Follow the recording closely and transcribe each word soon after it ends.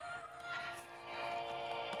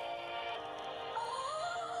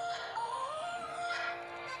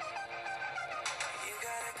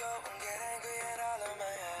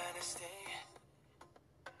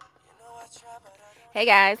Hey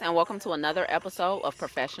guys, and welcome to another episode of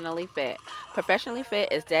Professionally Fit. Professionally Fit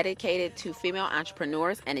is dedicated to female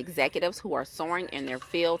entrepreneurs and executives who are soaring in their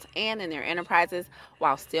fields and in their enterprises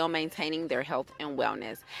while still maintaining their health and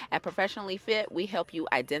wellness. At Professionally Fit, we help you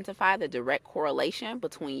identify the direct correlation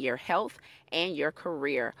between your health and your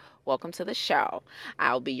career. Welcome to the show.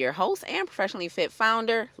 I'll be your host and Professionally Fit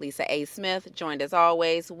founder, Lisa A. Smith, joined as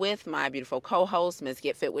always with my beautiful co-host, Ms.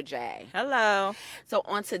 Get Fit with Jay. Hello. So,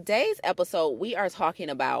 on today's episode, we are talking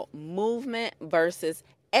about movement versus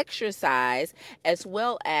exercise, as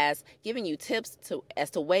well as giving you tips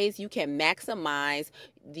as to ways you can maximize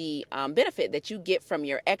the benefit that you get from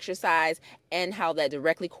your exercise and how that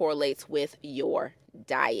directly correlates with your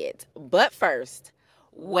diet. But first,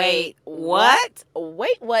 Wait, what?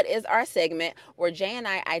 Wait, what is our segment where Jay and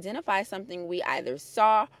I identify something we either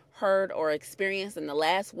saw, heard, or experienced in the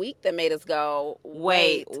last week that made us go,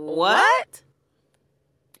 Wait, what?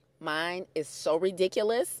 Mine is so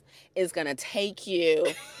ridiculous. It's going to take you.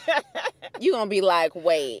 You're going to be like,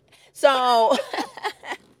 wait. So,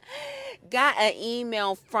 got an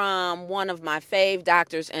email from one of my fave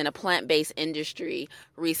doctors in a plant-based industry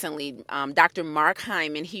recently, Dr. Mark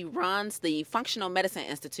Hyman. He runs the Functional Medicine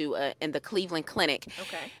Institute in the Cleveland Clinic.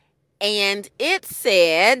 Okay. And it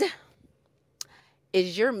said,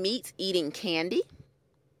 is your meat eating candy?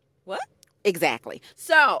 What? Exactly.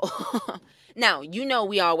 So, now,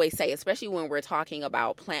 we always say, especially when we're talking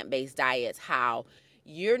about plant-based diets, how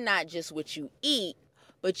you're not just what you eat,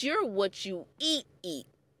 but you're what you eat.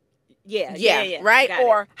 Yeah. Right? Got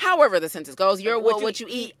Or it. however the sentence goes, you're what you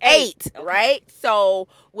eat ate, Okay. right? So,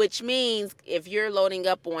 which means if you're loading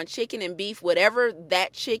up on chicken and beef, whatever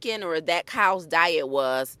that chicken or that cow's diet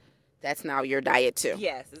was, that's now your diet too.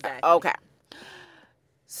 Yes, exactly. Okay.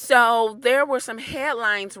 So there were some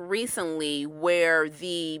headlines recently where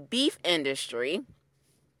the beef industry,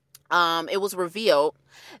 it was revealed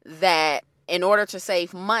that in order to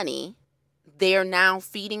save money, they're now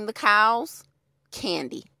feeding the cows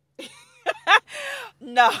candy.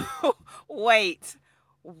 No. Wait.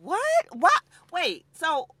 What? What? Wait.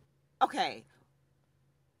 So, okay.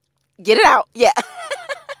 Get it out. Yeah.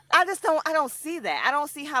 I don't see that. I don't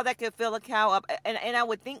see how that could fill a cow up. And I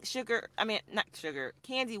would think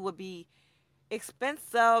candy would be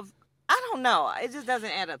expensive. I don't know. It just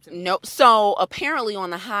doesn't add up to me. Nope. So apparently on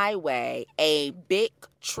the highway, a big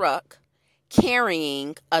truck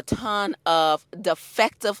carrying a ton of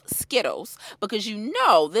defective Skittles, because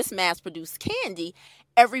this mass-produced candy,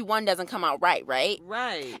 every one doesn't come out right?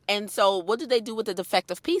 Right. And so what do they do with the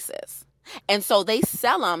defective pieces? And so they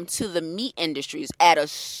sell them to the meat industries at a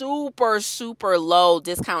super, super low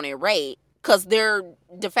discounted rate because they're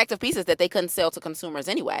defective pieces that they couldn't sell to consumers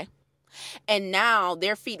anyway. And now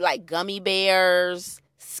they're feeding like gummy bears,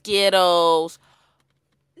 Skittles.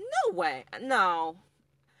 No way. No.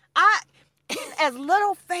 As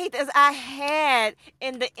little faith as I had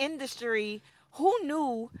in the industry, who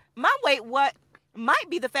knew my weight what might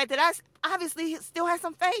be the fact that I obviously still have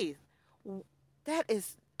some faith. That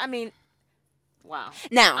is, wow.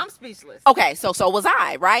 Now, I'm speechless. okay, so was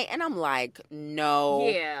I, right? And I'm like, no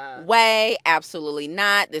way, absolutely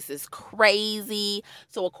not. This is crazy.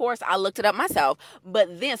 So, of course, I looked it up myself.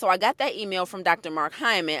 But then, so I got that email from Dr. Mark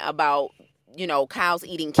Hyman about, cows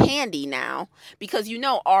eating candy now. Because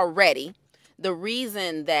already the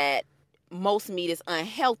reason that most meat is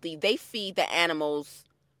unhealthy, they feed the animals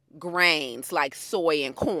grains like soy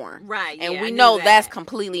and corn. Right. And yeah, we I knew know that. that's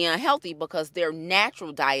completely unhealthy because their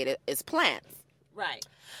natural diet is plants. Right.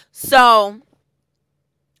 So,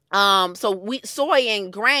 soy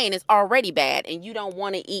and grain is already bad, and you don't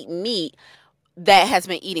want to eat meat that has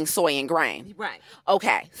been eating soy and grain. Right.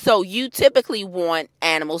 Okay, so you typically want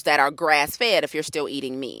animals that are grass-fed if you're still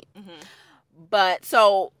eating meat. Mm-hmm. But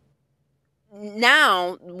so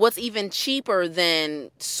now, what's even cheaper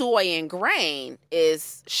than soy and grain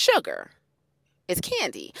is sugar. It's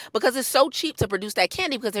candy, because it's so cheap to produce that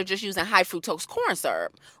candy because they're just using high fructose corn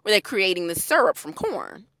syrup, where they're creating the syrup from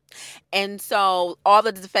corn. And so all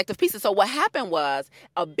the defective pieces. So what happened was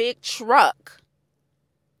a big truck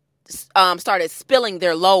started spilling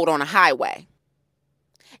their load on a highway,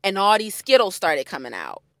 and all these Skittles started coming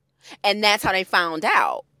out. And that's how they found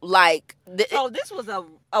out. Like, so this was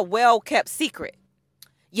a well-kept secret.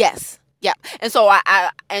 Yes. Yeah. And so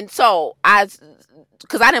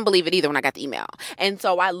because I didn't believe it either when I got the email. And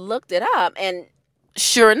so I looked it up, and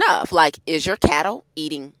sure enough, like, is your cattle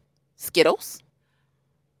eating Skittles?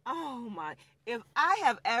 Oh my. If I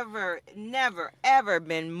have never, ever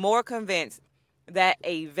been more convinced that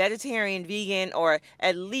a vegetarian, vegan, or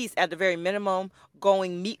at least at the very minimum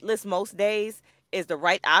going meatless most days is the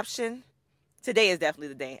right option, Today is definitely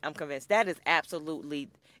the day. I'm convinced. That is absolutely,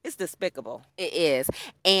 it's despicable. It is.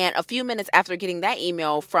 And a few minutes after getting that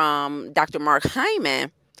email from Dr. Mark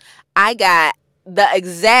Hyman, I got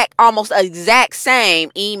the almost exact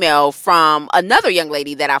same email from another young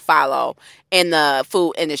lady that I follow in the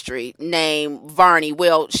food industry named Varney.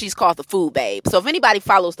 Well, she's called the Food Babe. So if anybody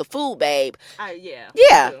follows the Food Babe, Yeah.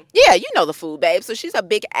 yeah, you know the Food Babe. So she's a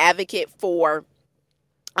big advocate for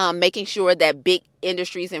making sure that big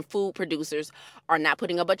industries and food producers are not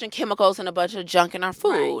putting a bunch of chemicals and a bunch of junk in our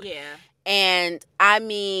food. Right, yeah. And I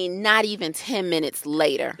mean, not even 10 minutes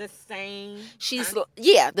later, The same.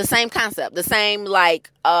 the same concept, the same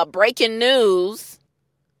breaking news.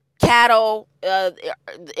 Cattle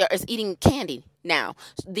is eating candy now.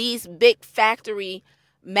 These big factory,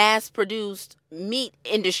 mass-produced meat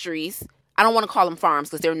industries. I don't want to call them farms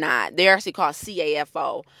because they're not. They're actually called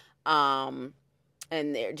CAFO.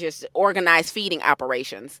 And they're just organized feeding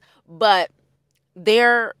operations. But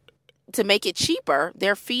to make it cheaper,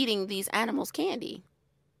 they're feeding these animals candy.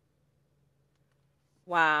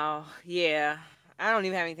 Wow. Yeah. I don't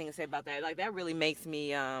even have anything to say about that. Like, that really makes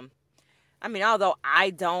me, I mean, although I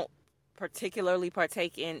don't particularly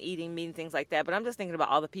partake in eating meat and things like that, but I'm just thinking about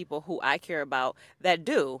all the people who I care about that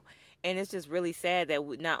do. And it's just really sad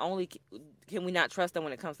that not only can we not trust them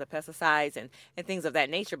when it comes to pesticides and things of that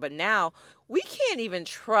nature, but now we can't even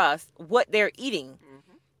trust what they're eating.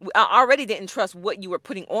 Mm-hmm. I already didn't trust what you were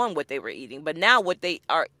putting on what they were eating, but now what they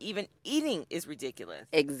are even eating is ridiculous.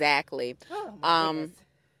 Exactly. Oh, my goodness.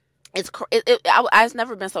 I've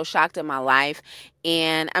never been so shocked in my life,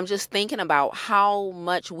 and I'm just thinking about how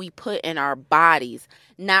much we put in our bodies,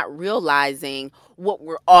 not realizing what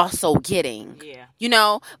we're also getting. Yeah. You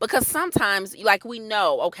know, because sometimes, like, we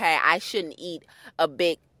know, okay, I shouldn't eat a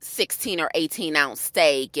big 16 or 18 ounce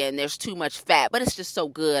steak and there's too much fat, but it's just so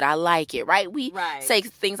good. I like it, right? We say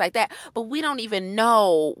things like that, but we don't even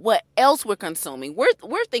know what else we're consuming.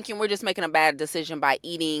 We're thinking we're just making a bad decision by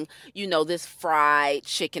eating, this fried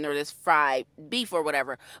chicken or this fried beef or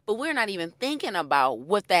whatever, but we're not even thinking about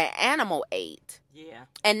what that animal ate. Yeah.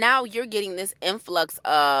 And now you're getting this influx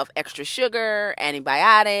of extra sugar,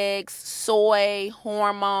 antibiotics, soy,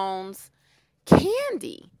 hormones,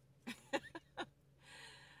 candy.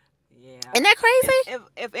 Yeah. Isn't that crazy?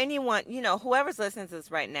 If anyone, whoever's listening to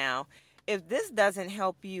this right now, if this doesn't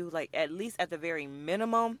help you, like, at least at the very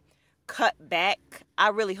minimum, cut back, I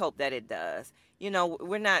really hope that it does.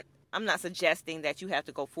 I'm not suggesting that you have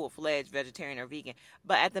to go full-fledged vegetarian or vegan,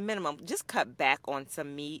 but at the minimum, just cut back on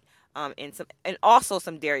some meat, and also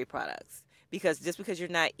some dairy products. Because just because you're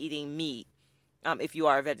not eating meat, if you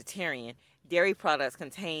are a vegetarian, dairy products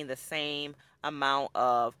contain the same amount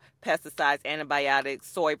of pesticides, antibiotics,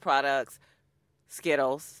 soy products,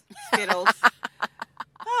 Skittles.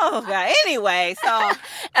 Oh, God. Anyway, so.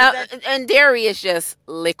 And dairy is just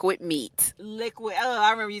liquid meat. Liquid. Oh,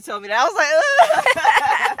 I remember you told me that. I was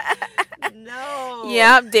like, no.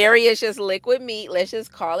 Yeah, dairy is just liquid meat. Let's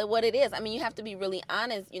just call it what it is. I mean, you have to be really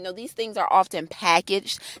honest. These things are often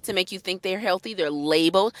packaged to make you think they're healthy. They're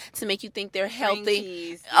labeled to make you think they're healthy.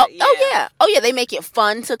 Cheese. Oh yeah. They make it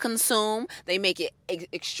fun to consume. They make it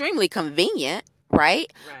extremely convenient.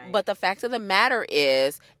 Right? But the fact of the matter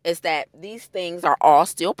is that these things are all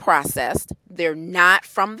still processed. They're not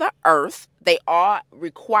from the earth. They all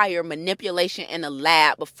require manipulation in a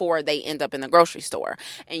lab before they end up in the grocery store.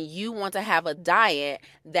 And you want to have a diet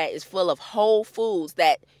that is full of whole foods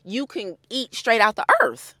that you can eat straight out the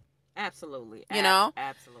earth. Absolutely.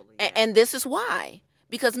 Absolutely. And this is why.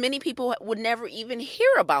 Because many people would never even hear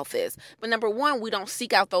about this. But number one, we don't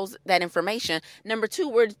seek out that information. Number two,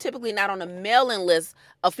 we're typically not on the mailing list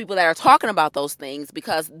of people that are talking about those things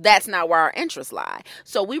because that's not where our interests lie.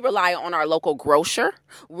 So we rely on our local grocer.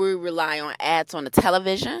 We rely on ads on the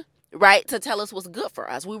television, right, to tell us what's good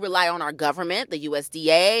for us. We rely on our government, the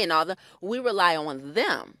USDA and we rely on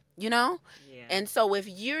them, Yeah. And so if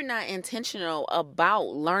you're not intentional about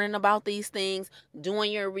learning about these things,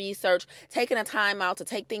 doing your research, taking a time out to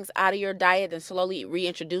take things out of your diet and slowly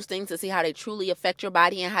reintroduce things to see how they truly affect your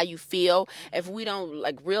body and how you feel, if we don't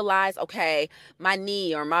realize, okay, my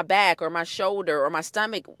knee or my back or my shoulder or my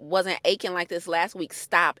stomach wasn't aching like this last week,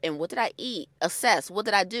 stop. And what did I eat? Assess. What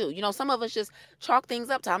did I do? Some of us just chalk things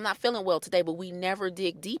up to I'm not feeling well today, but we never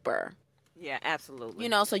dig deeper. Yeah, absolutely.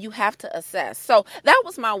 So you have to assess. So that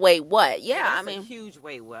was my wait what. Yeah, I mean, a huge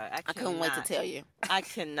wait what. I couldn't wait to tell you. I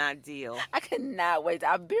cannot deal. I could not wait.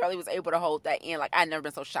 I barely was able to hold that in. I've never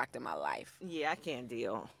been so shocked in my life. Yeah, I can't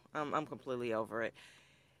deal. I'm completely over it.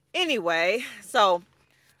 Anyway, so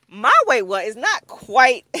my wait what is not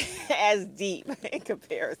quite as deep in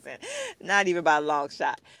comparison. Not even by a long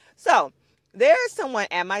shot. So There's someone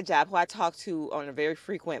at my job who I talk to on a very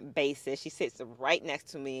frequent basis. She sits right next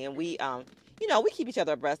to me, and we keep each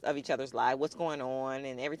other abreast of each other's lives, what's going on,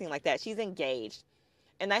 and everything like that. She's engaged,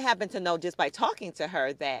 and I happen to know just by talking to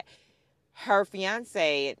her that her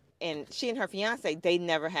fiance and she and her fiance, they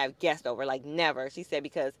never have guests over, like never. She said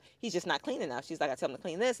because he's just not clean enough. She's like, I tell him to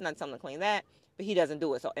clean this and I tell him to clean that, but he doesn't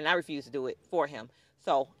do it. So, and I refuse to do it for him.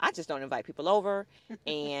 So I just don't invite people over,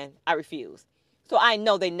 and I refuse. So I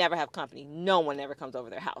know they never have company. No one ever comes over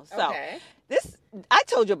their house. So Okay. this, I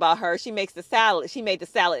told you about her. She makes the salad. She made the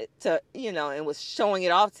salad to, and was showing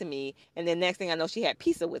it off to me. And then next thing I know, she had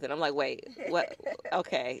pizza with it. I'm like, wait, what?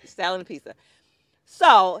 Okay, salad and pizza.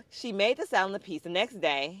 So she made the salad and the pizza. The next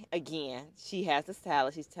day, again, she has the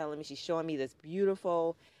salad. She's telling me, she's showing me this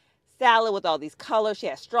beautiful salad with all these colors. She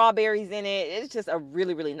has strawberries in it. It's just a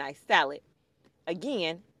really, really nice salad.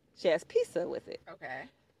 Again, she has pizza with it. Okay.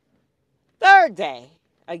 Third day,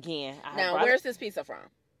 again. Now, where's this pizza from?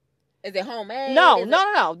 Is it homemade?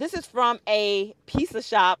 No. This is from a pizza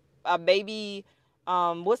shop. Maybe,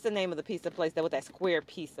 what's the name of the pizza place with that square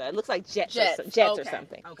pizza? It looks like Jets okay. or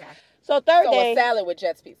something. Okay. So third day. A salad with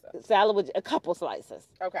Jets pizza. Salad with a couple slices.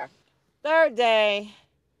 Okay. Third day,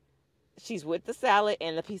 she's with the salad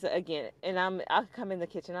and the pizza again. And I come in the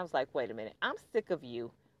kitchen. I was like, wait a minute. I'm sick of you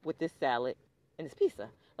with this salad and this pizza.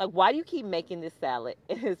 Like, why do you keep making this salad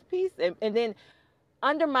and this pizza? And then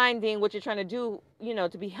undermining what you're trying to do,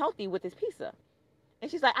 to be healthy with this pizza. And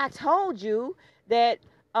she's like, I told you that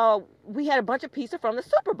we had a bunch of pizza from the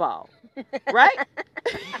Super Bowl, right?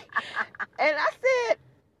 And I said,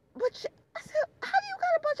 how do you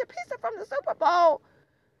got a bunch of pizza from the Super Bowl,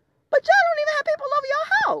 but y'all don't even have people over your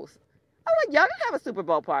house? I was like, y'all didn't have a Super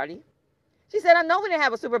Bowl party. She said, I know we didn't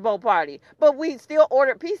have a Super Bowl party, but we still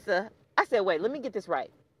ordered pizza. I said, wait, let me get this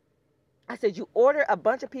right. I said, you ordered a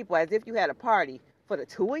bunch of people as if you had a party for the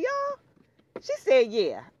two of y'all? She said,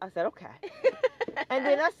 yeah. I said, okay. And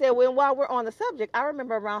then I said, well, while we're on the subject, I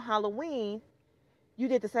remember around Halloween, you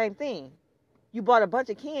did the same thing. You bought a bunch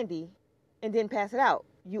of candy and didn't pass it out.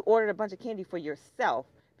 You ordered a bunch of candy for yourself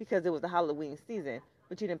because it was the Halloween season,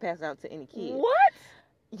 but you didn't pass it out to any kids. What?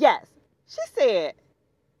 Yes. She said,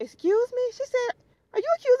 excuse me? She said, are you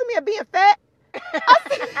accusing me of being fat?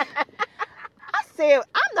 I said,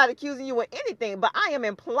 I'm not accusing you of anything, but I am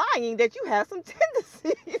implying that you have some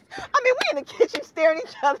tendencies. I mean, we in the kitchen staring at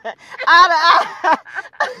each other eye to eye.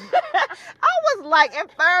 I was like, and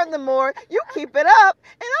furthermore, you keep it up,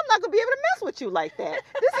 and I'm not going to be able to mess with you like that.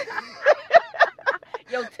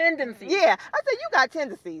 Your tendencies. Yeah. I said, you got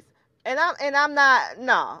tendencies. And I'm not,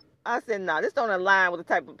 no. I said, no, this don't align with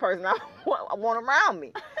the type of person I want around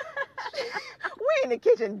me. We in the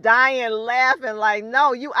kitchen dying, laughing, like,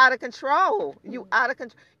 no, you out of control. You out of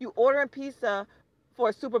control. You ordering pizza for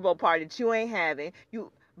a Super Bowl party that you ain't having.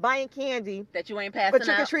 You buying candy that you ain't passing but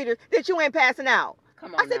trick-or-treaters that you ain't passing out.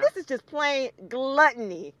 Come on. I said, this is just plain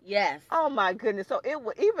gluttony. Yes. Oh my goodness. So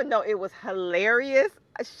even though it was hilarious,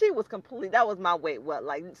 she was completely, that was my wait, what?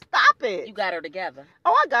 Like, stop it. You got her together.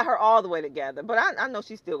 Oh, I got her all the way together. But I know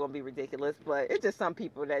she's still going to be ridiculous. But it's just some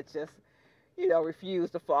people that just,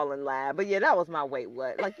 refuse to fall in line. But yeah, that was my wait,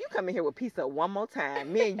 what? Like, you come in here with pizza one more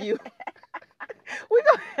time. Me and you. we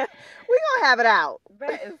gonna have it out.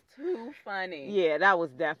 That is too funny. Yeah, that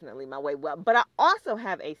was definitely my wait, what. But I also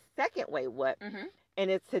have a second wait, what. Mm-hmm.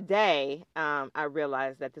 And it's today, I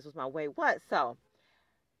realized that this was my wait, what. So,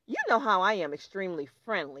 you know how I am, extremely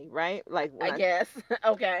friendly, right? Like, I guess.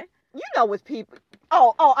 Okay. With people.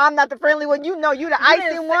 Oh, I'm not the friendly one. You the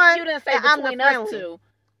icy one. You didn't say between us two.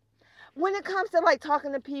 When it comes to like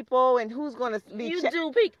talking to people and who's going to be, you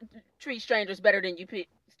do treat strangers better than you treat.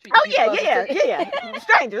 Oh yeah.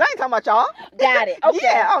 Strangers. I ain't talking about y'all. Got it. Okay.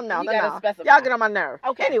 Yeah. Oh no. Y'all get on my nerve.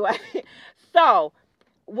 Okay. Anyway, so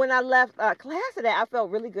when I left class today, I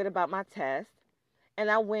felt really good about my test,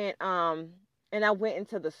 and I went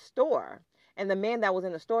into the store, and the man that was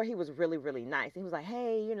in the store, he was really, really nice. He was like,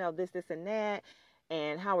 hey, this, and that,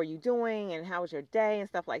 and how are you doing, and how was your day, and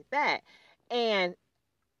stuff like that. And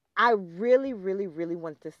I really, really, really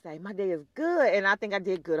wanted to say my day is good, and I think I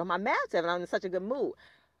did good on my math test, and I'm in such a good mood.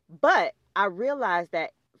 But I realized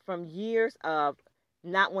that from years of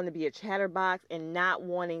not wanting to be a chatterbox and not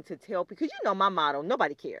wanting to tell people, because my motto,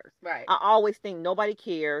 nobody cares. Right. I always think nobody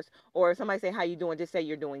cares, or if somebody say, how you doing, just say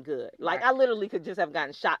you're doing good. Like, right. I literally could just have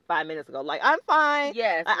gotten shot 5 minutes ago. Like, I'm fine.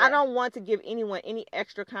 Yes. I don't want to give anyone any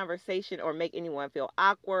extra conversation or make anyone feel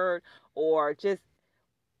awkward or just,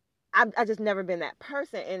 I just never been that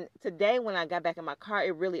person. And today when I got back in my car,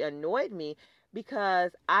 it really annoyed me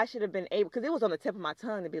because I should have been able, because it was on the tip of my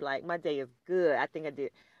tongue to be like, my day is good. I think I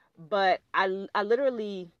did. But I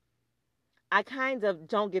literally, I kind of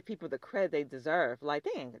don't give people the credit they deserve. Like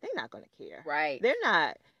they're not gonna care. Right. They're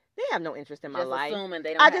not. They have no interest in my Just life. assuming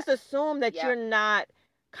they don't I have. just assume that Yep. you're not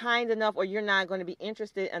kind enough, or you're not going to be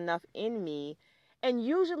interested enough in me. And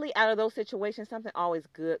usually, out of those situations, something always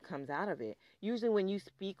good comes out of it. Usually, when you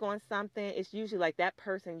speak on something, it's usually like that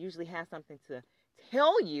person usually has something to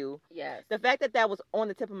tell you. Yes. The fact that that was on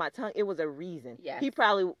the tip of my tongue, it was a reason. Yes. He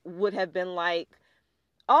probably would have been like,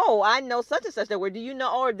 oh, I know such and such that word. Do you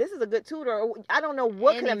know? Or this is a good tutor. Or I don't know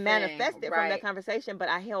what could have Anything, manifested from that right. conversation, but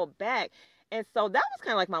I held back. And so that was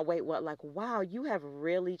kind of like my wait, what? Like, wow, you have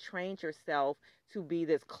really trained yourself to be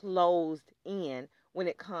this closed in when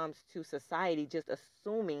it comes to society, just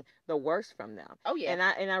assuming the worst from them. Oh yeah.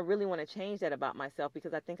 And I really want to change that about myself,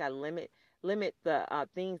 because I think I limit the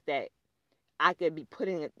things that I could be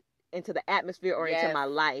putting into the atmosphere or into Yes. my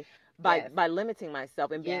life Yes. by limiting myself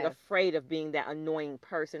and being Yes. afraid of being that annoying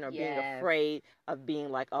person, or being Yes. afraid of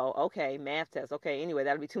being like, oh, okay, math test, okay, anyway,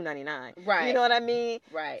 that'll be $2.99. Right. You know what I mean?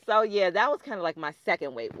 Right. So yeah, that was kind of like my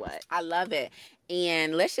second wait what. I love it.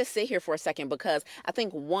 And let's just sit here for a second, because I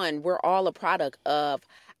think, one, we're all a product of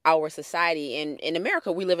our society. In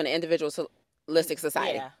America, we live in an individualistic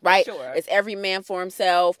society, Yeah, right? sure. It's every man for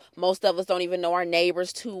himself. Most of us don't even know our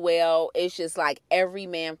neighbors too well. It's just like every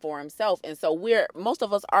man for himself. And so most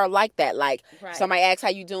of us are like that. Like, Right. somebody asks how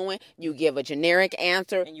you doing, you give a generic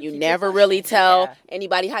answer. And you You keep it never pushing. really tell Yeah.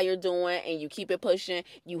 anybody how you're doing, and you keep it pushing.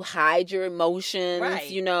 You hide your emotions,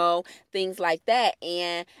 Right. things like that.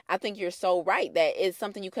 And I think you're so right that it's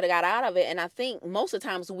something you could have got out of it. And I think most of the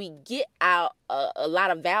times we get out a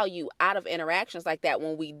lot of value out of interactions like that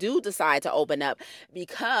when we do decide to open up,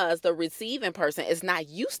 because the receiving person is not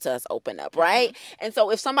used to us open up, right? Mm-hmm. And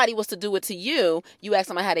so if somebody was to do it to you, you ask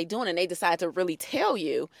somebody how they doing, and they decide to really tell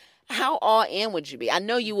you, how all in would you be? I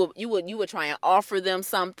know you would try and offer them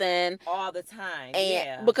something all the time,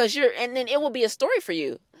 and because and then it will be a story for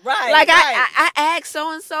you. Right. Like, right. I asked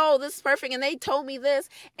so and so, this is perfect, and they told me this.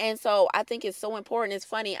 And so I think it's so important. It's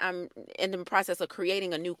funny, I'm in the process of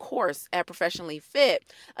creating a new course at Professionally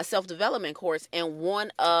Fit, a self-development course, and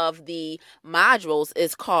one of the modules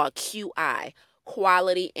is called QI,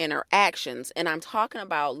 Quality Interactions. And I'm talking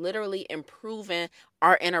about literally improving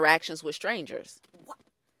our interactions with strangers.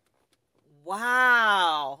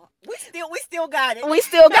 Wow. We still got it. We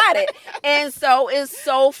still got it. And so it's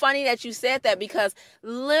so funny that you said that, because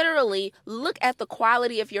literally look at the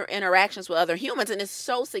quality of your interactions with other humans. And it's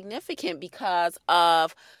so significant because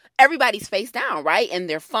of everybody's face down, right? In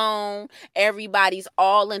their phone. Everybody's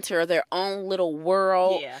all into their own little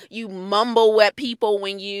world. Yeah. You mumble at people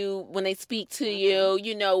when they speak to you.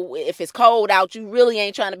 If it's cold out, you really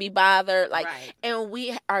ain't trying to be bothered. Like, right. And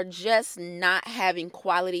we are just not having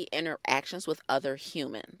quality interactions with other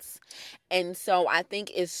humans. And so I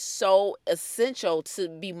think it's so essential to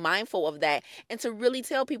be mindful of that, and to really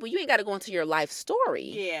tell people you ain't got to go into your life story.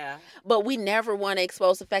 Yeah. But we never want to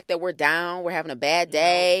expose the fact that we're down, we're having a bad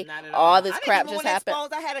day, no, not at all all. this I crap didn't just even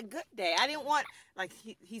happened. I had a good day. I didn't want, like,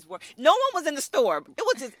 he's working. No one was in the store. It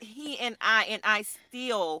was just he and I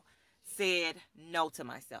still said no to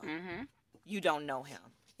myself. Mm-hmm. You don't know him.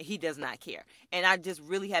 He does not care. And I just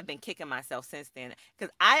really have been kicking myself since then.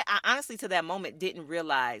 Because I honestly, to that moment, didn't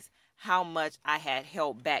realize how much I had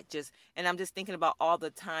held back. And I'm just thinking about all the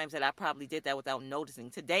times that I probably did that without noticing.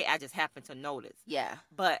 Today, I just happened to notice. Yeah.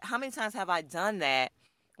 But how many times have I done that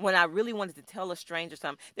when I really wanted to tell a stranger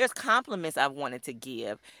something? There's compliments I wanted to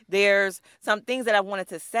give. There's some things that I wanted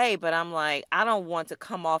to say, but I'm like, I don't want to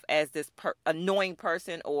come off as this annoying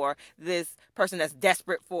person, or this person that's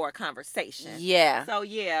desperate for a conversation. Yeah. So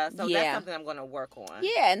that's something I'm going to work on.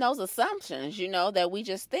 Yeah, and those assumptions, that we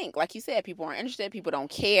just think, like you said, people aren't interested, people don't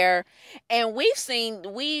care. And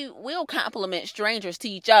we'll compliment strangers to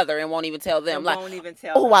each other and won't even tell them. Won't even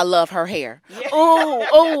tell them. I love her hair. Yeah.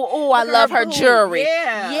 Oh, I love her jewelry.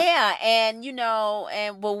 Yeah. Yeah, and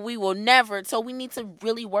we will never. So we need to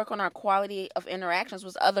really work on our quality of interactions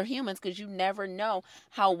with other humans, because you never know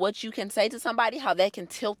how what you can say to somebody, how that can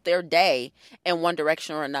tilt their day in one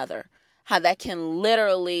direction or another. How that can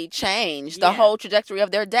literally change the whole trajectory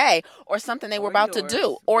of their day, or something they were about to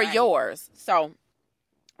do, or yours. So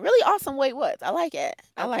really awesome wait what's. I like it.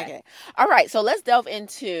 I like it. All right, so let's delve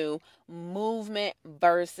into movement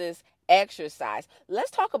versus exercise.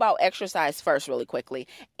 Let's talk about exercise first really quickly,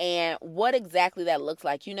 and what exactly that looks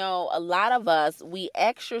like. A lot of us, we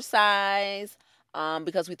exercise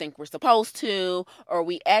because we think we're supposed to, or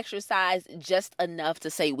we exercise just enough to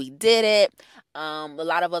say we did it. A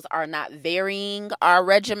lot of us are not varying our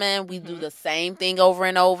regimen. We do the same thing over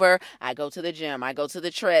and over. I go to the gym. I go to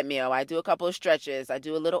the treadmill. I do a couple of stretches. I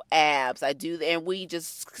do a little abs. And we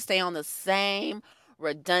just stay on the same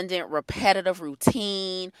redundant, repetitive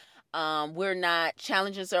routine. We're not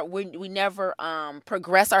challenges, or we never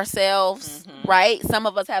progress ourselves, right? Some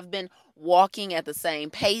of us have been walking at the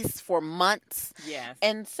same pace for months. Yes.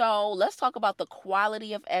 And so let's talk about the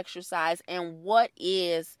quality of exercise and what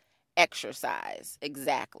is exercise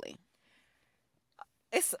exactly.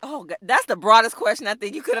 That's the broadest question I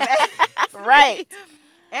think you could have asked. Right.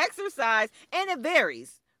 Exercise, and it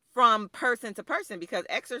varies from person to person, because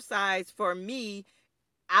exercise for me,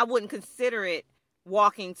 I wouldn't consider it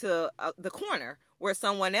walking to the corner, where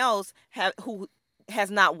someone else who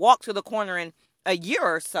has not walked to the corner in a year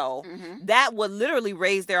or so, that would literally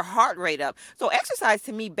raise their heart rate up. So exercise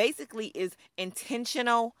to me basically is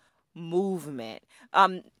intentional movement.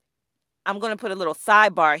 I'm going to put a little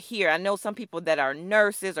sidebar here. I know some people that are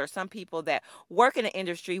nurses, or some people that work in an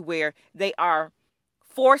industry where they are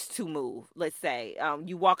forced to move. Let's say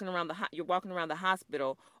you're walking around the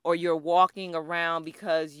hospital, or you're walking around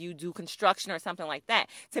because you do construction or something like that.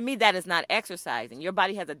 To me, that is not exercising. Your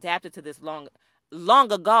body has adapted to this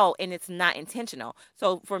long ago, and it's not intentional.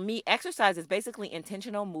 So for me, exercise is basically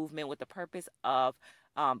intentional movement with the purpose of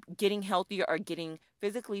getting healthier or getting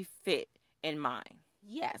physically fit in mind.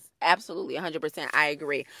 Yes, absolutely, 100%. I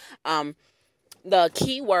agree. The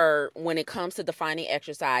key word when it comes to defining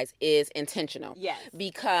exercise is intentional. Yes.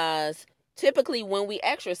 Because typically when we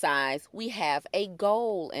exercise, we have a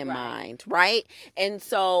goal in mind, right? And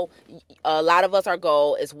so a lot of us, our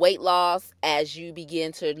goal is weight loss. As you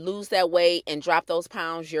begin to lose that weight and drop those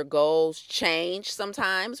pounds, your goals change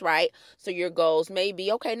sometimes, right? So your goals may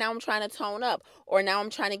be, okay, now I'm trying to tone up, or now I'm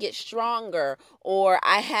trying to get stronger, or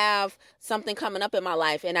I have something coming up in my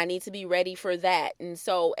life and I need to be ready for that. And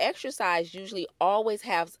so exercise usually always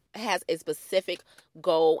has a specific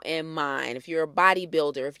goal in mind. If you're a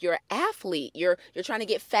bodybuilder, if you're an athlete, you're trying to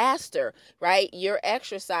get faster, right? Your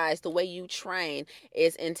exercise, the way you train,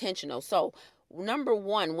 is intentional. So number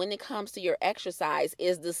one, when it comes to your exercise,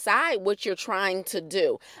 is decide what you're trying to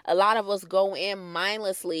do. A lot of us go in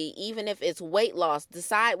mindlessly, even if it's weight loss.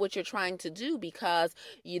 Decide what you're trying to do, because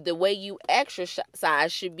the way you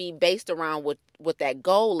exercise should be based around what that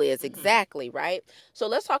goal is exactly, right? So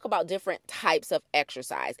let's talk about different types of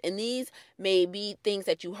exercise. And these may be things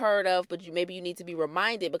that you heard of, but maybe you need to be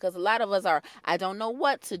reminded, because a lot of us are, I don't know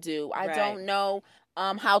what to do. I don't know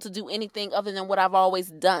how to do anything other than what I've always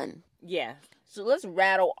done. Yeah. So let's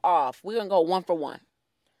rattle off. We're going to go one for one.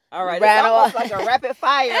 All right. Rattle off like a rapid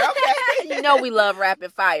fire. Okay. You know we love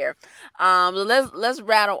rapid fire. Let's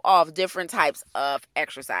rattle off different types of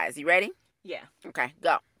exercise. You ready? Yeah. Okay,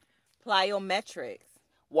 go. Plyometrics.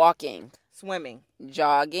 Walking. Swimming.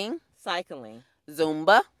 Jogging. Cycling.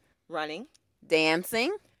 Zumba. Running.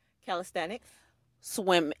 Dancing. Calisthenics.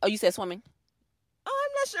 Swim. Oh, you said swimming? Oh,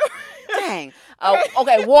 I'm not sure. Dang. Oh,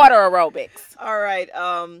 okay, water aerobics. All right.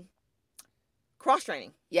 Cross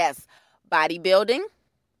training. Yes. Bodybuilding.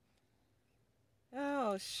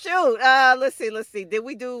 Oh shoot. Let's see. Did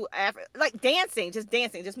we do like dancing? Just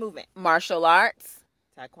movement. Martial arts.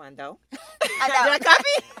 Taekwondo. Did I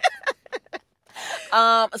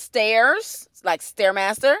copy? Stairs, like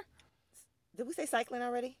Stairmaster. Did we say cycling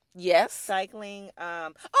already? Yes. Cycling.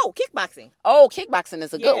 Kickboxing. Oh, kickboxing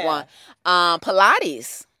is a good one.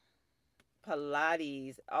 Pilates.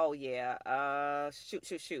 Oh yeah.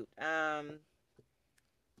 Shoot.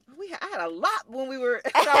 I had a lot when we were.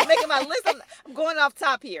 I was making my list. I'm going off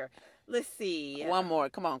top here. Let's see. One more.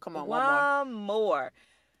 Come on. One more.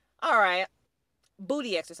 All right.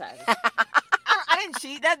 Booty exercises. I didn't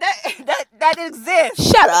cheat. That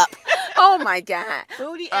exists. Shut up. Oh my God.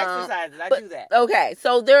 Booty exercises. I do that. Okay,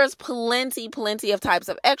 so there's plenty of types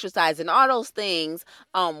of exercise, and all those things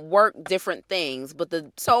work different things, but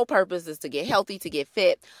the sole purpose is to get healthy, to get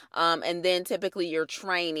fit, and then typically you're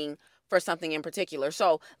training for something in particular.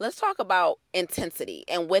 So let's talk about intensity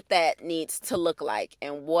and what that needs to look like,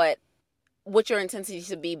 and what your intensity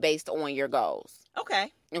should be based on your goals.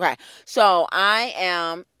 Okay. So I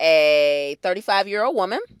am a 35-year-old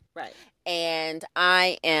woman. Right. And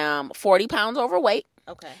I am 40 pounds overweight.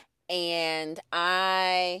 Okay. And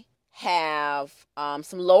I have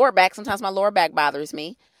some lower back. Sometimes my lower back bothers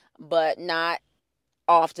me, but not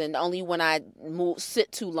often. Only when I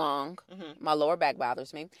sit too long, my lower back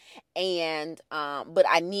bothers me. And but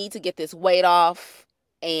I need to get this weight off.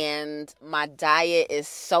 And my diet is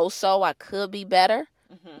so-so. I could be better.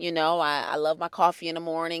 You know, I love my coffee in the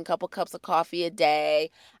morning, couple cups of coffee a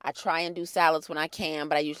day. I try and do salads when I can,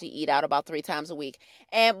 but I usually eat out about 3 times a week.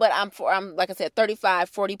 But I'm like I said, 35,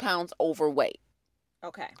 40 pounds overweight.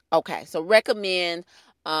 Okay. So recommend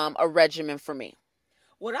a regimen for me.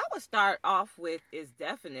 What I would start off with is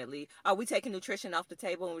definitely, are we taking nutrition off the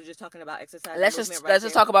table and we're just talking about exercise and movement Let's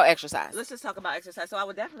just talk about exercise. Let's just talk about exercise. So I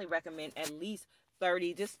would definitely recommend at least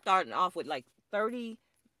 30, just starting off with like 30,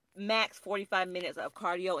 max 45 minutes of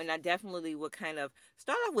cardio. And I definitely would kind of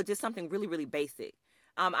start off with just something really, really basic.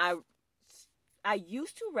 I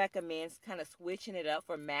used to recommend kind of switching it up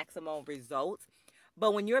for maximum results.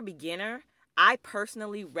 But when you're a beginner, I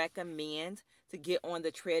personally recommend to get on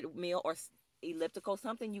the treadmill or elliptical,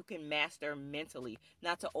 something you can master mentally,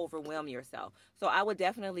 not to overwhelm yourself. So I would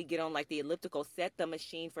definitely get on like the elliptical, set the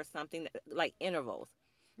machine for something like intervals.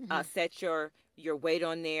 Set your weight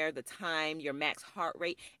on there, the time, your max heart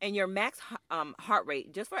rate, and your max heart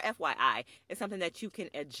rate, just for FYI, is something that you can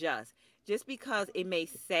adjust. Just because it may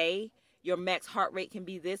say your max heart rate can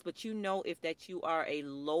be this, but you know if that you are at a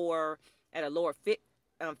lower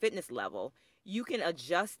fitness level, you can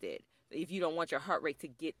adjust it if you don't want your heart rate to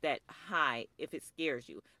get that high if it scares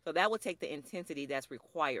you. So that would take the intensity that's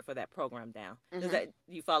required for that program down. Does that,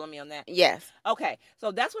 you follow me on that? Yes. Okay,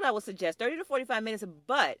 so that's what I would suggest, 30 to 45 minutes.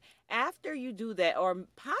 But after you do that, or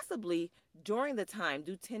possibly during the time,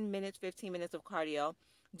 do 10 minutes, 15 minutes of cardio,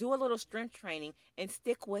 do a little strength training, and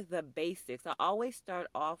stick with the basics. I always start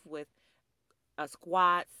off with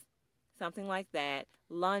squats, something like that,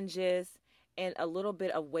 lunges, and a little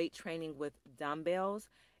bit of weight training with dumbbells.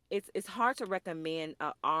 It's hard to recommend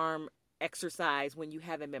an arm exercise when you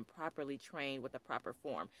haven't been properly trained with the proper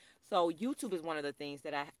form. So YouTube is one of the things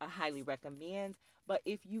that I highly recommend. But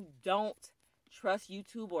if you don't trust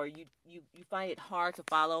YouTube, or you find it hard to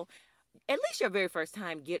follow, at least your very first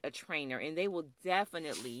time, get a trainer, and they will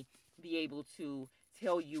definitely be able to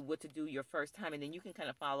tell you what to do your first time, and then you can kind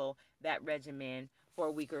of follow that regimen for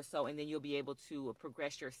a week or so, and then you'll be able to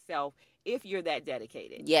progress yourself if you're that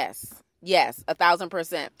dedicated. Yes,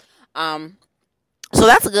 1,000%. So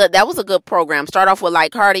that was a good program. Start off with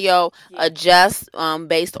light cardio, adjust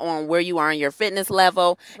based on where you are in your fitness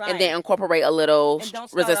level, and then incorporate a little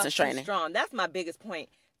resistance training. Strong. That's my biggest point.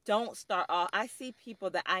 Don't start off. I see people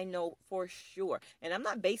that I know for sure, and I'm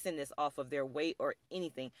not basing this off of their weight or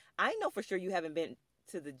anything. I know for sure you haven't been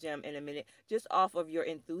to the gym in a minute, just off of your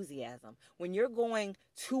enthusiasm. When you're going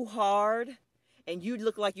too hard and you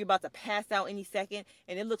look like you're about to pass out any second,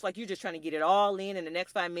 and it looks like you're just trying to get it all in the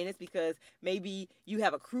next 5 minutes because maybe you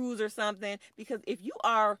have a cruise or something. Because if you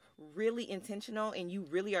are really intentional and you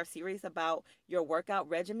really are serious about your workout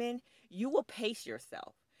regimen, you will pace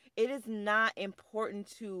yourself. It is not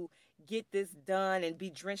important to get this done and be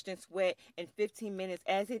drenched in sweat in 15 minutes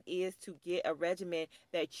as it is to get a regimen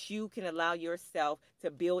that you can allow yourself to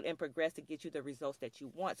build and progress to get you the results that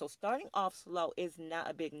you want. So starting off slow is not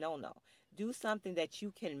a big no-no. Do something that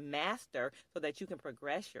you can master so that you can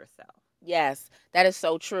progress yourself. Yes, that is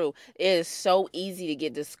so true. It is so easy to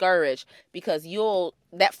get discouraged because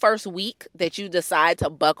that first week that you decide to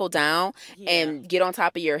buckle down and get on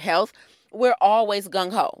top of your health, we're always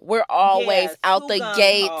gung-ho. We're always out the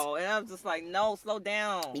gate. And I'm just like, no, slow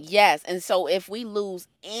down. Yes. And so if we lose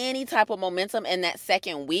any type of momentum in that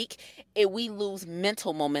second week, we lose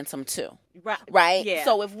mental momentum too. Right? Yeah.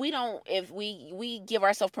 So if we give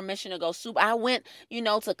ourselves permission to go soup, I went,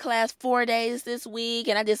 to class 4 days this week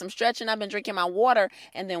and I did some stretching, I've been drinking my water.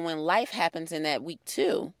 And then when life happens in that week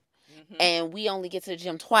too, and we only get to the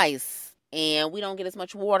gym twice, and we don't get as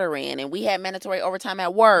much water in, and we had mandatory overtime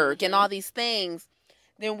at work and all these things,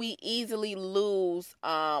 then we easily lose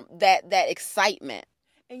that excitement.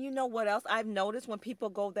 And you know what else I've noticed? When people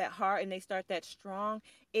go that hard and they start that strong,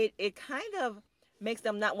 it kind of makes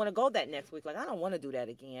them not want to go that next week. Like, I don't want to do that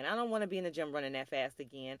again. I don't want to be in the gym running that fast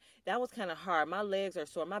again. That was kind of hard. My legs are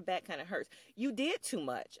sore. My back kind of hurts. You did too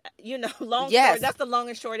much. Short, that's the long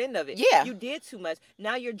and short end of it. Yeah. You did too much.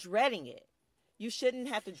 Now you're dreading it. You shouldn't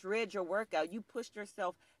have to dread your workout. You pushed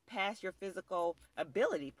yourself past your physical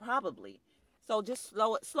ability, probably. So just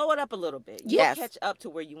slow it up a little bit. You'll catch up to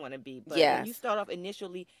where you want to be. But when you start off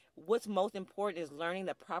initially, what's most important is learning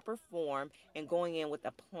the proper form and going in with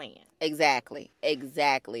a plan. Exactly.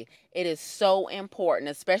 It is so important,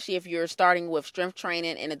 especially if you're starting with strength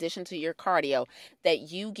training in addition to your cardio,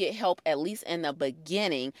 that you get help at least in the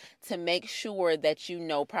beginning to make sure that you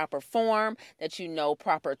know proper form, that you know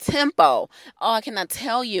proper tempo. Oh, I cannot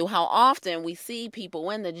tell you how often we see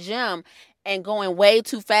people in the gym and going way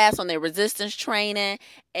too fast on their resistance training.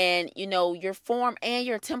 And, your form and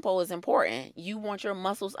your tempo is important. You want your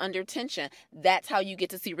muscles under tension. That's how you get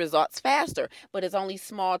to see results faster. But it's only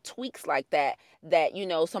small tweaks like that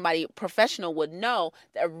somebody professional would know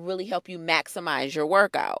that really help you maximize your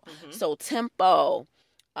workout. So tempo,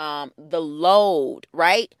 the load,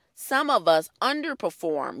 right? Some of us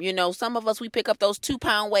underperform. Some of us, we pick up those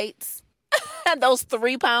 2-pound weights. those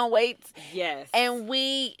 3-pound weights. Yes. And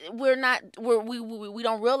we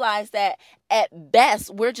don't realize that at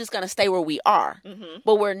best we're just going to stay where we are.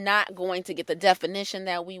 But we're not going to get the definition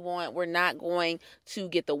that we want. We're not going to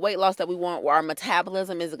get the weight loss that we want, where our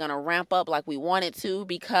metabolism isn't going to ramp up like we want it to,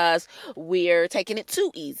 because we're taking it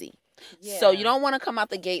too easy. Yeah. So you don't want to come out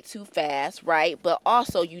the gate too fast, right? But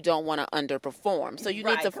also you don't want to underperform. So you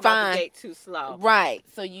need to come find out the gate too slow. Right.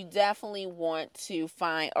 So you definitely want to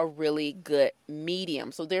find a really good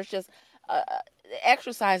medium. So there's just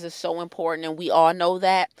exercise is so important, and we all know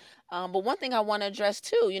that. But one thing I want to address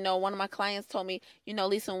too, one of my clients told me,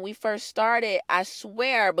 Lisa, when we first started, I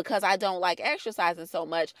swear, because I don't like exercising so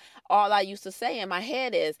much, all I used to say in my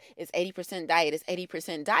head is, it's 80% diet, it's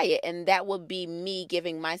 80% diet. And that would be me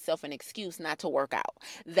giving myself an excuse not to work out.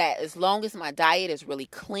 That as long as my diet is really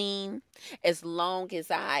clean, as long as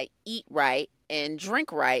I eat right and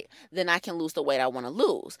drink right, then I can lose the weight I want to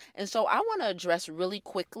lose. And so I want to address really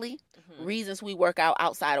quickly reasons we work out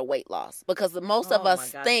outside of weight loss, because most of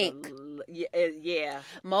us think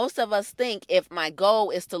most of us think if my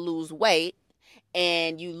goal is to lose weight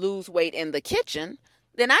and you lose weight in the kitchen,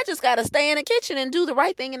 then I just got to stay in the kitchen and do the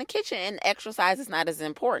right thing in the kitchen, and exercise is not as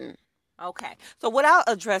important. Okay. So what I'll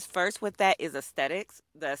address first with that is aesthetics,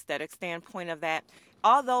 the aesthetic standpoint of that.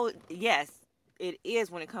 Although, yes, it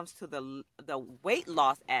is when it comes to the weight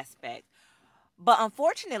loss aspect. But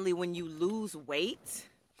unfortunately, when you lose weight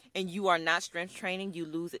and you are not strength training, you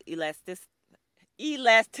lose elasticity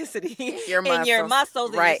in your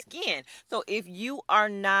muscles right. and your skin. So if you are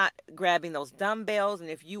not grabbing those dumbbells, and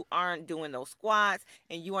if you aren't doing those squats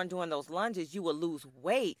and you aren't doing those lunges, you will lose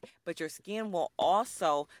weight, but your skin will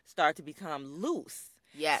also start to become loose.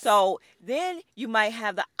 Yes. So then you might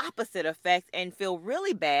have the opposite effect and feel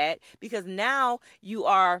really bad, because now you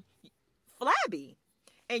are flabby.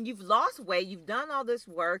 And you've lost weight, you've done all this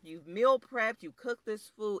work, you've meal prepped, you cooked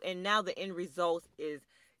this food, and now the end result is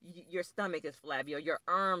your stomach is flabby or your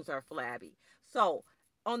arms are flabby. So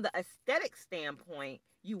on the aesthetic standpoint,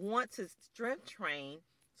 you want to strength train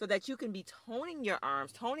so that you can be toning your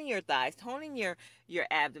arms, toning your thighs, toning your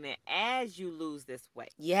abdomen as you lose this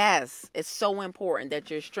weight. Yes, it's so important that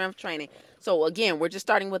you're strength training. So again, we're just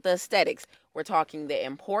starting with the aesthetics. We're talking the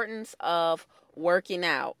importance of working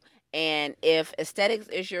out. And if aesthetics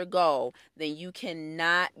is your goal, then you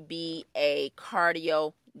cannot be a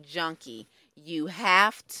cardio junkie. You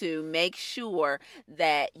have to make sure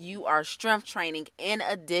that you are strength training in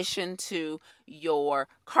addition to your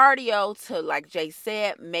cardio, to, like Jay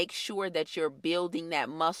said, make sure that you're building that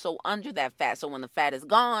muscle under that fat. So when the fat is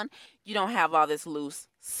gone, you don't have all this loose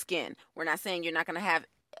skin. We're not saying you're not going to have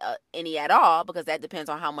any at all, because that depends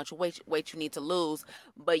on how much weight you need to lose.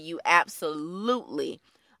 But you absolutely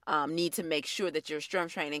need to make sure that you're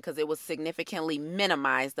strength training, because it will significantly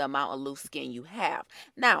minimize the amount of loose skin you have.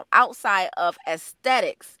 Now, outside of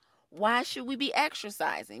aesthetics, why should we be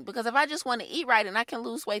exercising? Because if I just want to eat right and I can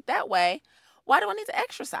lose weight that way, why do I need to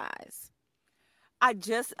exercise? I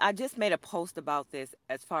just made a post about this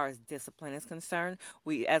as far as discipline is concerned.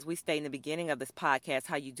 As we state in the beginning of this podcast,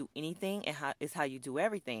 how you do anything and how you do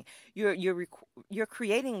everything. You're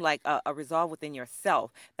creating like a resolve within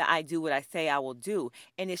yourself that I do what I say I will do,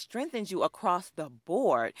 and it strengthens you across the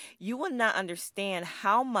board. You will not understand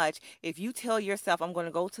how much, if you tell yourself, I'm going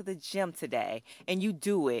to go to the gym today, and you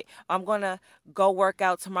do it. I'm going to go work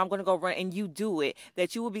out tomorrow. I'm going to go run, and you do it.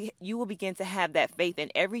 That you will begin to have that faith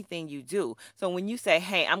in everything you do. So when you say,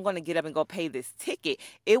 hey, I'm going to get up and go pay this ticket,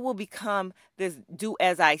 it will become this do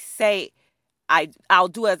as I say, I'll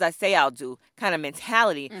do as I say I'll do kind of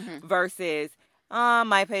mentality versus, I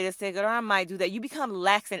might pay this ticket or I might do that. You become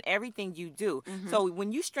lax in everything you do. So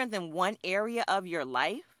when you strengthen one area of your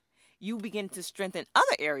life, you begin to strengthen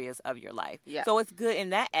other areas of your life. Yeah. So it's good in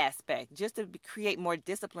that aspect, just to create more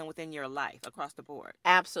discipline within your life across the board.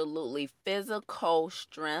 Absolutely. Physical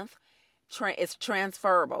strength, it's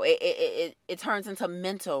transferable. It turns into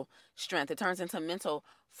mental strength. It turns into mental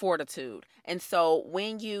fortitude. And so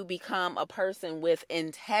when you become a person with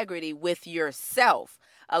integrity with yourself,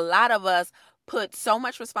 a lot of us put so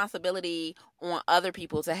much responsibility on other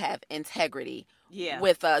people to have integrity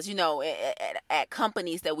with us, at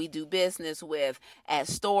companies that we do business with, at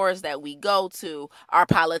stores that we go to, our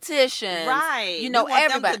politicians, right? We want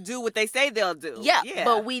everybody them to do what they say they'll do. Yeah,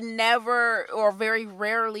 but we never, or very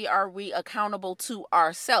rarely, are we accountable to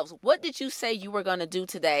ourselves. What did you say you were going to do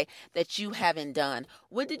today that you haven't done?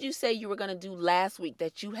 What did you say you were going to do last week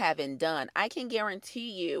that you haven't done? I can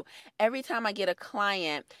guarantee you, every time I get a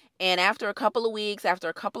client, and after a couple of weeks, after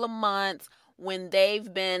a couple of months, when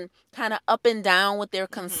they've been kind of up and down with their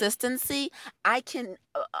consistency, I can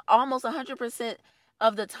almost 100%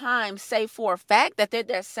 of the time say for a fact that they're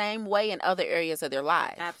the same way in other areas of their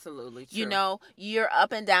lives. Absolutely true. You know, you're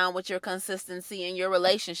up and down with your consistency in your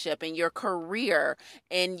relationship, in your career,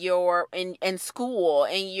 in your in school,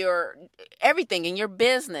 in your everything, in your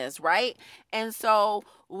business, right? And so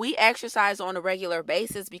we exercise on a regular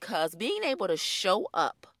basis because being able to show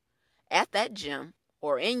up at that gym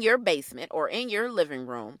or in your basement or in your living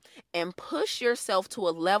room and push yourself to a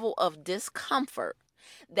level of discomfort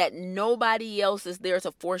that nobody else is there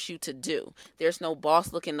to force you to do. There's no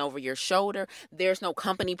boss looking over your shoulder. There's no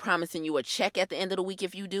company promising you a check at the end of the week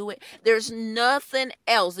if you do it. There's nothing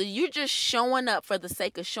else. You're just showing up for the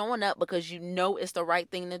sake of showing up because you know it's the right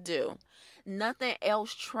thing to do. Nothing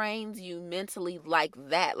else trains you mentally like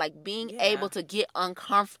that, like being able to get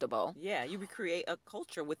uncomfortable. Yeah, you create a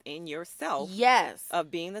culture within yourself. Yes. Of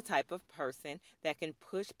being the type of person that can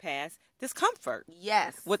push past discomfort.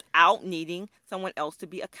 Yes. Without needing someone else to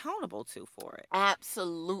be accountable to for it.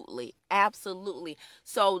 Absolutely. Absolutely.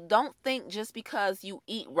 So don't think just because you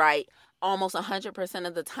eat right almost 100%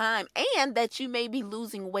 of the time and that you may be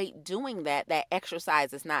losing weight doing that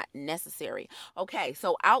exercise is not necessary. Okay,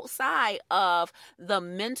 so outside of the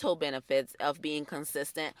mental benefits of being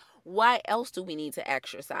consistent, why else do we need to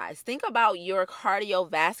exercise? Think about your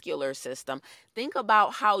cardiovascular system. Think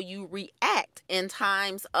about how you react in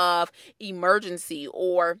times of emergency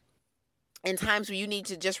or in times where you need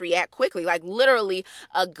to just react quickly, like literally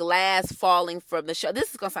a glass falling from the shelf.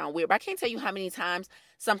 This is going to sound weird, but I can't tell you how many times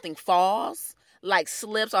something falls, like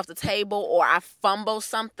slips off the table, or I fumble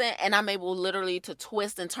something and I'm able literally to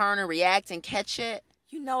twist and turn and react and catch it.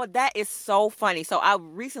 You know, that is so funny. So I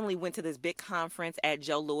recently went to this big conference at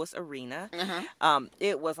Joe Louis Arena.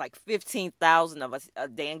 It was like 15,000 of us.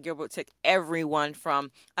 Dan Gilbert took everyone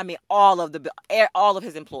from, all of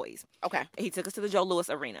his employees. Okay. He took us to the Joe Louis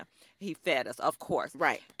Arena. He fed us, of course.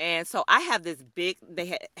 Right. And so I have this they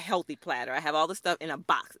had healthy platter. I have all this stuff in a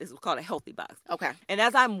box. It's called a healthy box. Okay. And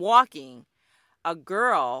as I'm walking, a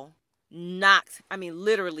girl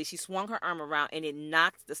literally, she swung her arm around and it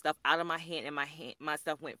knocked the stuff out of my hand, and my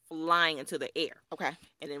stuff went flying into the air. Okay.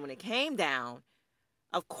 And then when it came down,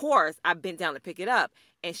 of course, I bent down to pick it up,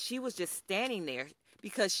 and she was just standing there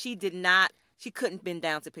because she couldn't bend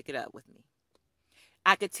down to pick it up with me.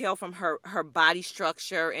 I could tell from her body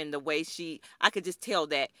structure and the way I could just tell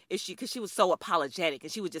that because she was so apologetic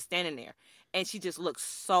and she was just standing there, and she just looked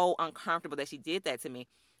so uncomfortable that she did that to me.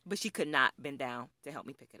 But she could not bend down to help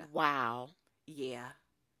me pick it up. Wow. Yeah.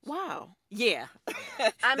 Wow. Yeah.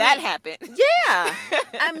 That happened. Yeah.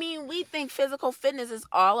 We think physical fitness is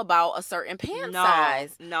all about a certain pant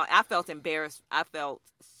size. No, I felt embarrassed. I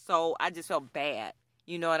just felt bad.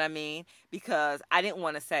 You know what I mean? Because I didn't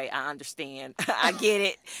want to say, I understand. I get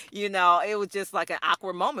it. It was just like an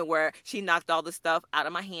awkward moment where she knocked all the stuff out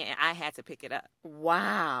of my hand and I had to pick it up.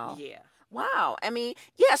 Wow. Yeah. Wow.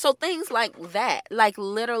 So things like that, like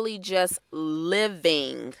literally just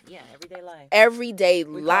living. Yeah, everyday life. Everyday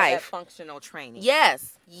we life. Call that functional training.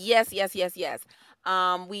 Yes. We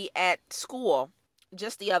at school,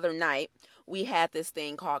 just the other night, we had this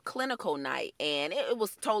thing called clinical night, and it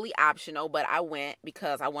was totally optional, but I went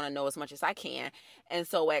because I want to know as much as I can. And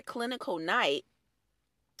so at clinical night,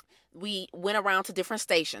 we went around to different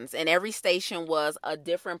stations, and every station was a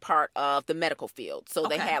different part of the medical field. So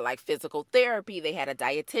They had like physical therapy, they had a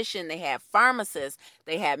dietitian, they had pharmacists,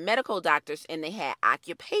 they had medical doctors, and they had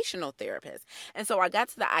occupational therapists. And so I got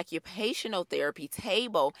to the occupational therapy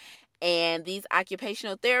table, and these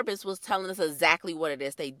occupational therapists was telling us exactly what it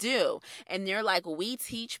is they do. And they're like, we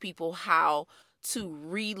teach people how to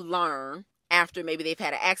relearn after maybe they've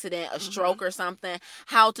had an accident, a stroke or something,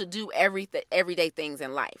 how to do everyday things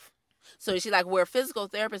in life. So she's like, where physical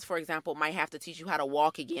therapists, for example, might have to teach you how to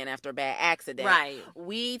walk again after a bad accident. Right.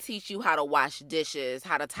 We teach you how to wash dishes,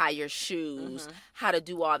 how to tie your shoes, how to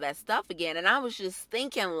do all that stuff again. And I was just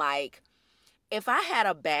thinking, like, if I had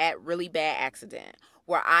a really bad accident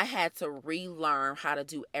where I had to relearn how to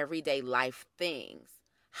do everyday life things,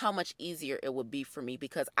 how much easier it would be for me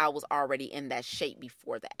because I was already in that shape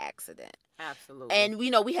before the accident. Absolutely. And,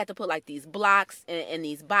 we had to put like these blocks in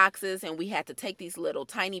these boxes, and we had to take these little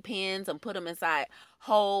tiny pins and put them inside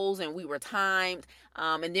holes, and we were timed.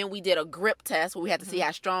 And then we did a grip test where we had to see how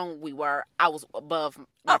strong we were. I was above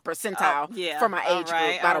my percentile for my age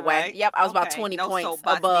group, by the way. Right. Yep, I was about 20 no points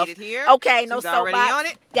above. Needed here. Okay, no She's soapbox. Already on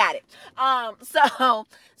it. Got it.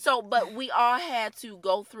 But we all had to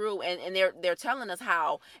go through, and they're telling us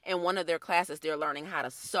how in one of their classes they're learning how to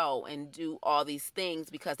sew and do all these things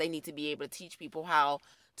because they need to be able to teach people how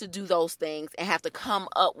to do those things and have to come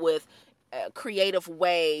up with creative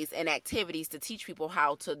ways and activities to teach people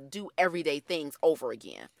how to do everyday things over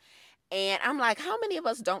again. And I'm like, how many of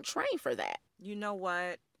us don't train for that? You know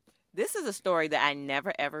what? This is a story that I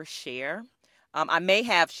never ever share. I may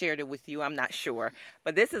have shared it with you. I'm not sure.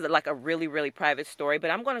 But this is like a really, really private story. But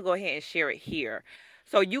I'm going to go ahead and share it here.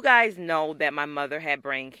 So you guys know that my mother had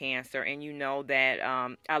brain cancer, and you know that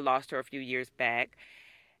I lost her a few years back.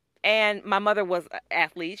 And my mother was an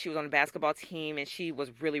athlete. She was on the basketball team, and she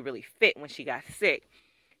was really, really fit when she got sick.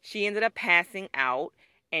 She ended up passing out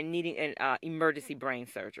and needing an emergency brain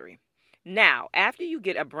surgery. Now, after you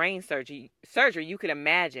get a brain surgery, you could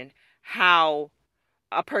imagine how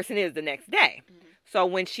a person is the next day. Mm-hmm. So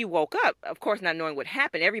when she woke up, of course, not knowing what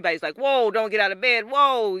happened, everybody's like, whoa, don't get out of bed.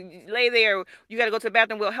 Whoa, lay there. You got to go to the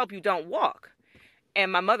bathroom. We'll help you. Don't walk.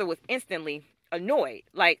 And my mother was instantly annoyed.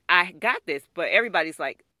 Like, I got this, but everybody's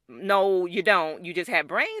like, no, you don't. You just had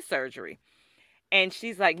brain surgery. And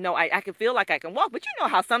she's like, no, I can feel like I can walk. But you know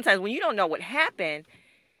how sometimes when you don't know what happened,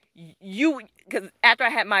 because after I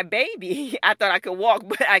had my baby, I thought I could walk,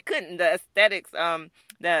 but I couldn't. The aesthetics,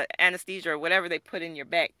 the anesthesia or whatever they put in your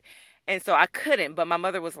back. And so I couldn't. But my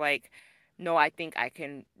mother was like, no, I think I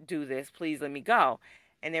can do this. Please let me go.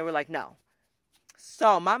 And they were like, no.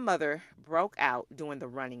 So my mother broke out doing the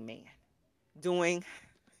running man. Doing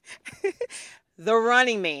the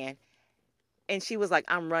running man. And she was like,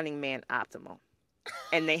 I'm running man optimal.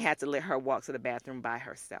 And they had to let her walk to the bathroom by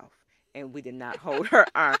herself. And we did not hold her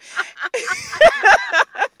arm. This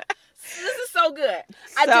is so good.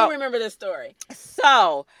 I do remember this story.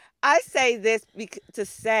 So I say this to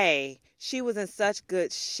say she was in such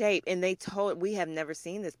good shape, and we have never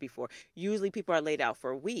seen this before. Usually people are laid out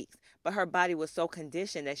for weeks, but her body was so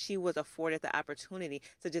conditioned that she was afforded the opportunity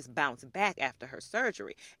to just bounce back after her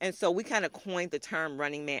surgery. And so we kind of coined the term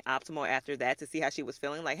running man optimal after that to see how she was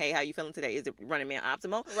feeling. Like, hey, how you feeling today? Is it running man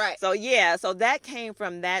optimal? Right. So yeah, so that came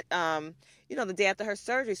from that, the day after her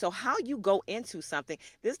surgery. So how you go into something,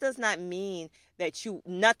 this does not mean that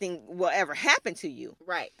nothing will ever happen to you.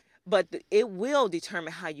 Right. But it will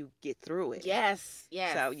determine how you get through it. Yes,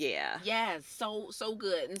 yes. So, yeah. Yes, so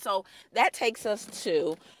good. And so that takes us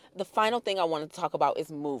to the final thing I want to talk about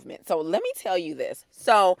is movement. So let me tell you this.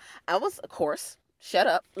 So I was, of course, shut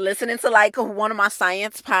up, listening to like one of my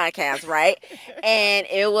science podcasts, right? And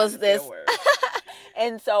it was this...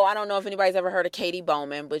 And so I don't know if anybody's ever heard of Katie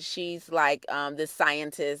Bowman, but she's like this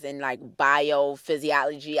scientist in like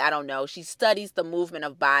biophysiology. I don't know. She studies the movement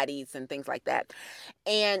of bodies and things like that.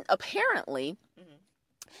 And apparently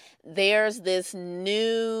there's this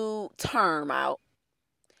new term out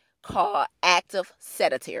called active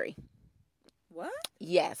sedentary. What?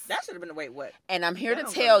 Yes. That should have been what? And I'm here to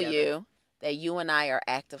tell you that you and I are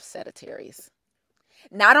active sedentaries.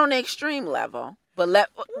 Not on the extreme level, but what?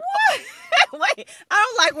 Wait, I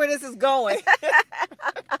don't like where this is going.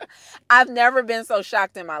 I've never been so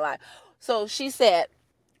shocked in my life. So she said,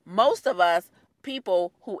 most of us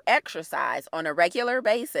people who exercise on a regular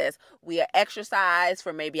basis, we exercise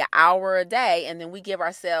for maybe an hour a day, and then we give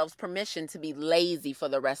ourselves permission to be lazy for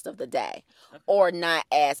the rest of the day or not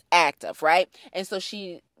as active, right? And so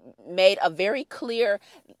she made a very clear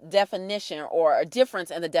definition or a difference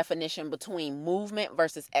in the definition between movement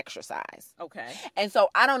versus exercise. Okay. And so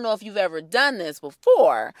I don't know if you've ever done this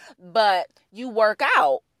before, but you work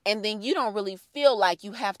out and then you don't really feel like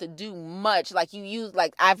you have to do much. Like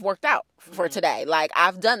like I've worked out for today. Like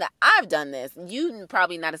I've done that. I've done this. You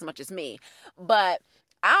probably not as much as me, but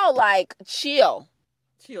I'll like chill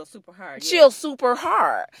super hard. Chill super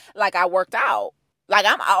hard. Like I worked out. Like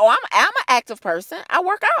I'm an active person. I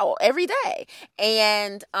work out every day.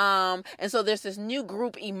 And so there's this new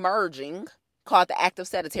group emerging called the active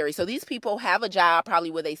sedentary. So these people have a job probably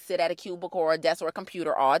where they sit at a cubicle or a desk or a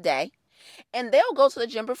computer all day. And they'll go to the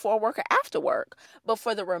gym before work or after work. But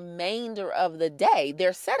for the remainder of the day,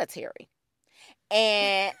 they're sedentary.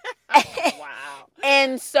 And wow.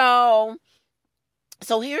 And so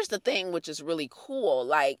here's the thing, which is really cool.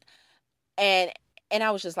 Like, and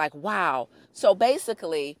I was just like, wow. So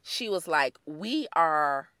basically, she was like, we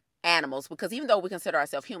are animals, because even though we consider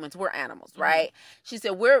ourselves humans, we're animals, right? Mm-hmm. She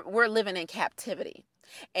said, we're living in captivity.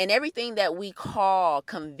 And everything that we call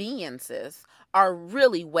conveniences are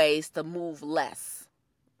really ways to move less,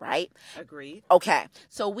 right? Agreed. Okay.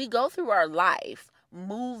 So we go through our life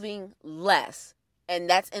moving less. And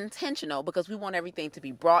that's intentional because we want everything to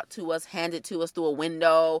be brought to us, handed to us through a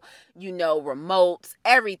window, remotes.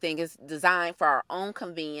 Everything is designed for our own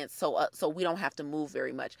convenience so we don't have to move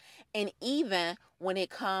very much. And even when it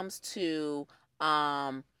comes to,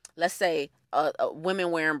 let's say,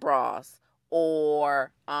 women wearing bras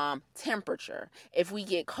or temperature. If we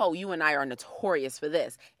get cold, you and I are notorious for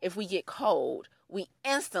this. If we get cold, we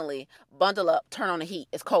instantly bundle up, turn on the heat.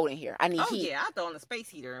 It's cold in here. I need heat. Oh yeah, I throw on the space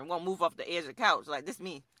heater and won't move off the edge of the couch. Like, this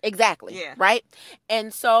me. Exactly. Yeah. Right?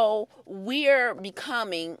 And so we're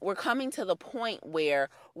coming to the point where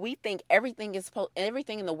we think everything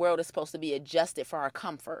in the world is supposed to be adjusted for our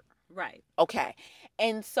comfort. Right. Okay.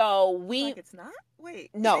 And so Like, it's not? Wait.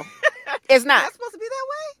 No, it's not. It's supposed to be that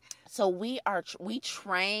way? So we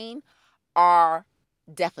train our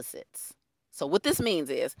deficits. So what this means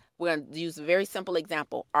is, we're going to use a very simple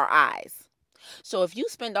example, our eyes. So if you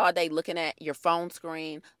spend all day looking at your phone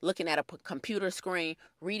screen, looking at a computer screen,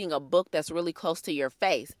 reading a book that's really close to your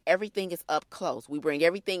face, everything is up close. We bring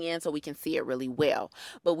everything in so we can see it really well.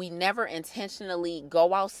 But we never intentionally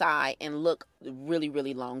go outside and look really,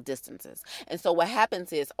 really long distances. And so what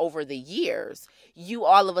happens is, over the years, you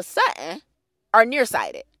all of a sudden are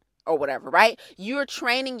nearsighted or whatever, right? You're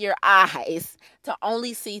training your eyes to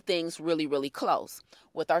only see things really, really close.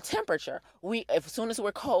 With our temperature, as soon as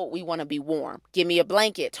we're cold, we want to be warm. Give me a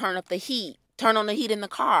blanket, turn up the heat, turn on the heat in the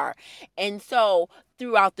car. And so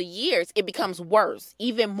throughout the years, it becomes worse.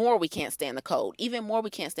 Even more, we can't stand the cold.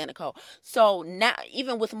 So now,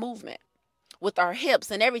 even with movement, with our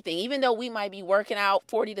hips and everything, even though we might be working out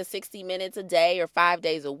 40 to 60 minutes a day or 5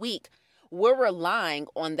 days a week, we're relying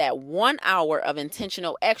on that 1 hour of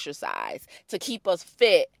intentional exercise to keep us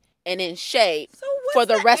fit and in shape for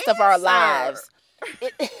the rest of our lives.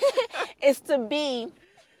 It's to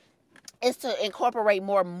incorporate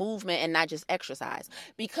more movement and not just exercise.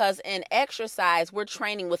 Because in exercise, we're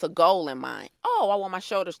training with a goal in mind. Oh, I want my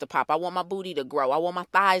shoulders to pop. I want my booty to grow. I want my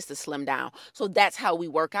thighs to slim down. So that's how we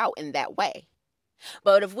work out in that way.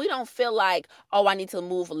 But if we don't feel like, oh, I need to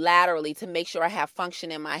move laterally to make sure I have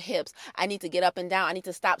function in my hips, I need to get up and down, I need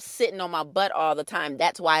to stop sitting on my butt all the time,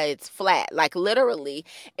 that's why it's flat. Like, literally,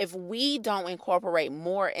 if we don't incorporate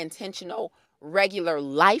more intentional, regular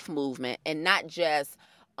life movement and not just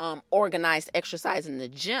organized exercise in the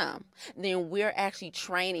gym, then we're actually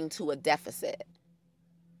training to a deficit.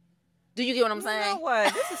 Do you get what I'm saying? You know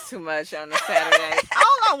what? This is too much on a Saturday.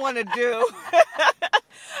 All I want to do,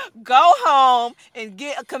 go home and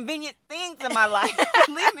get convenient things in my life.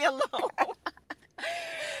 Leave me alone.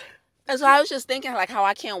 And so I was just thinking, like, how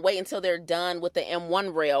I can't wait until they're done with the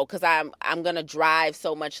M1 rail, because I'm gonna drive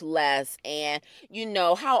so much less. And you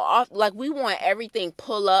know how often, like, we want everything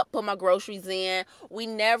pull up, put my groceries in. We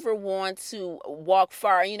never want to walk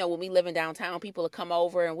far. You know, when we live in downtown, people will come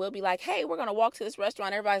over and we'll be like, hey, we're gonna walk to this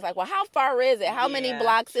restaurant. Everybody's like, well, how far is it? How many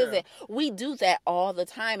blocks is it? We do that all the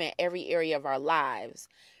time in every area of our lives.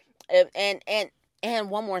 And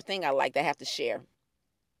one more thing I like that I have to share.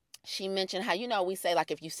 She mentioned how, we say,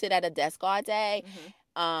 like, if you sit at a desk all day,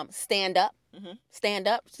 stand up, stand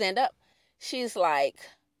up, stand up. She's like,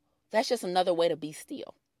 that's just another way to be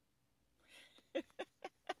still. You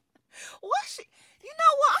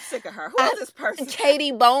know what? I'm sick of her. Who is this person?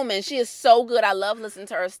 Katie Bowman. She is so good. I love listening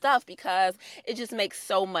to her stuff because it just makes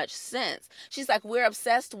so much sense. She's like, we're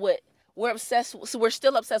still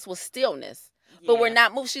obsessed with stillness. But we're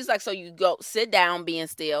not moved. She's like, so you go sit down being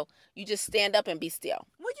still. You just stand up and be still.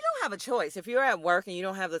 Well, you don't have a choice. If you're at work and you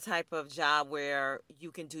don't have the type of job where you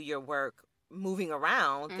can do your work moving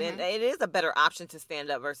around, then it is a better option to stand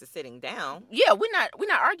up versus sitting down. Yeah, we're not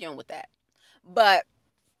arguing with that. But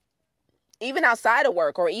even outside of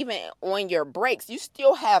work or even on your breaks, you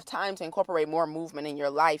still have time to incorporate more movement in your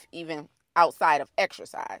life, even outside of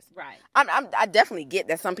exercise. Right. I definitely get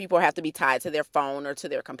that some people have to be tied to their phone or to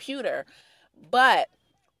their computer. But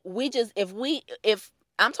if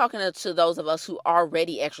I'm talking to those of us who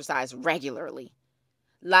already exercise regularly,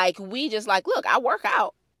 like, we just like, look, I work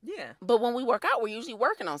out. Yeah. But when we work out, we're usually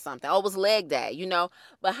working on something. Oh, it was leg day,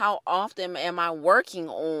 But how often am I working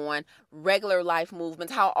on regular life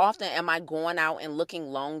movements? How often am I going out and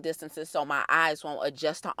looking long distances so my eyes won't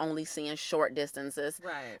adjust to only seeing short distances?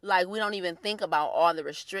 Right. Like, we don't even think about all the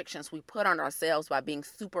restrictions we put on ourselves by being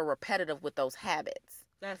super repetitive with those habits.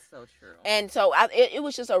 That's so true. And so it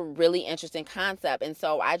was just a really interesting concept. And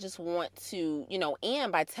so I just want to,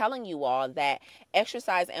 end by telling you all that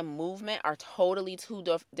exercise and movement are totally two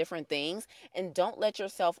different things. And don't let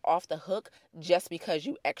yourself off the hook just because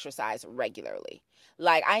you exercise regularly.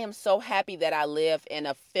 Like, I am so happy that I live in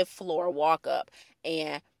a 5th floor walk up,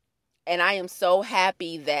 and I am so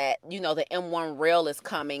happy that, the M1 rail is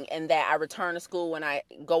coming and that I return to school when I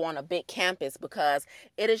go on a big campus, because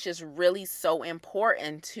it is just really so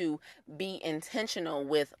important to be intentional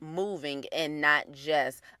with moving and not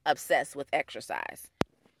just obsessed with exercise.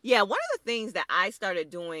 Yeah, one of the things that I started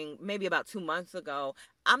doing maybe about 2 months ago,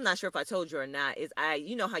 I'm not sure if I told you or not, is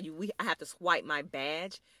you know how I have to swipe my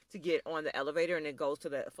badge to get on the elevator and it goes to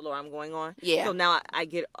the floor I'm going on. Yeah. So now I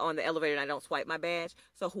get on the elevator and I don't swipe my badge.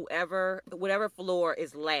 So whatever floor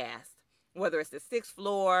is last, whether it's the 6th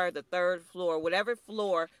floor, the 3rd floor, whatever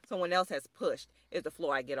floor someone else has pushed is the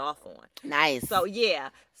floor I get off on. Nice. So yeah,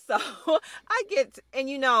 so and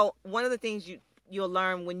one of the things you'll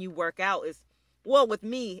learn when you work out is, well, with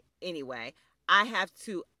me anyway, I have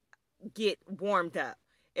to get warmed up.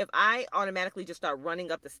 If I automatically just start running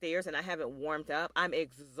up the stairs and I haven't warmed up, I'm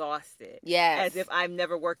exhausted. Yes. As if I've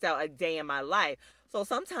never worked out a day in my life. So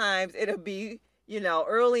sometimes it'll be,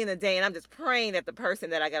 early in the day and I'm just praying that the person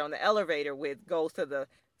that I got on the elevator with goes to the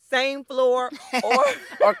same floor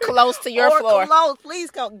or close to your floor. Close. Please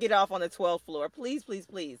don't get off on the 12th floor. Please, please,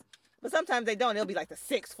 please. But sometimes they don't. It'll be like the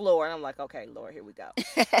 6th floor. And I'm like, okay, Lord, here we go.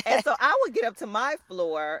 And so I would get up to my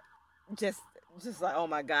floor just like, oh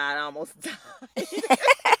my God, I almost died.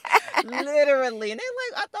 Literally. And they're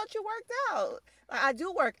like, I thought you worked out. I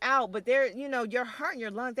do work out, but your heart and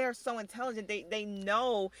your lungs, they're so intelligent. They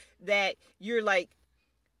know that you're like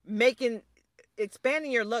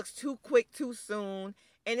expanding your lungs too quick, too soon.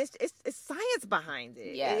 And it's science behind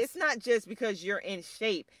it. Yes. It's not just because you're in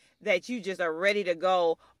shape that you just are ready to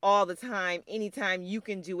go all the time, anytime. You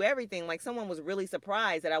can do everything. Like, someone was really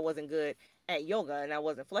surprised that I wasn't good at yoga and I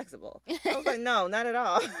wasn't flexible. I was like, no, not at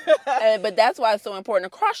all. But that's why it's so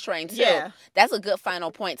important to cross-train, too. Yeah. That's a good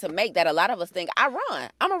final point to make, that a lot of us think, I run.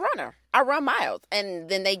 I'm a runner. I run miles. And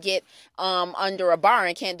then they get under a bar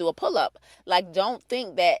and can't do a pull-up. Like, don't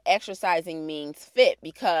think that exercising means fit,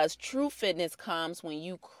 because true fitness comes when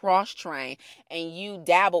you cross-train and you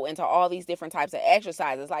dabble into all these different types of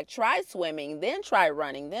exercises. Like, try swimming, then try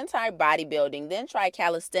running, then try bodybuilding, then try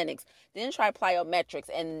calisthenics, then try plyometrics.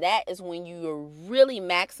 And that is when you're really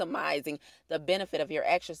maximizing the benefit of your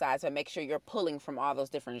exercise, and make sure you're pulling from all those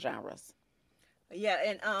different genres. Yeah,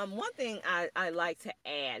 and one thing I like to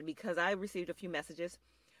add, because I received a few messages.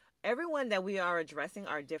 Everyone that we are addressing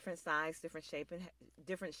are different size, different shapes,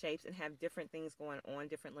 and have different things going on,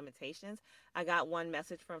 different limitations. I got one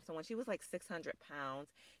message from someone. She was like 600 pounds.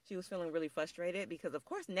 She was feeling really frustrated because, of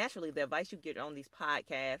course, naturally, the advice you get on these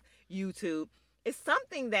podcasts, YouTube, is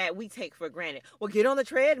something that we take for granted. Well, get on the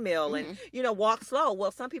treadmill and, walk slow. Well,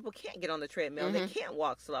 some people can't get on the treadmill. They can't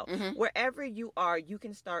walk slow. Wherever you are, you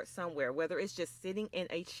can start somewhere, whether it's just sitting in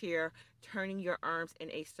a chair, turning your arms in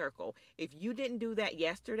a circle. If you didn't do that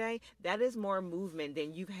yesterday, that is more movement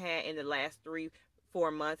than you've had in the last 3-4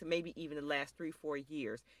 months, maybe even the last 3-4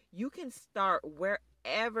 years. You can start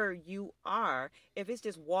wherever you are. If it's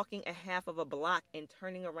just walking a half of a block and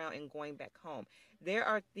turning around and going back home, there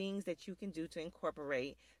are things that you can do to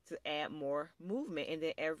incorporate to add more movement. And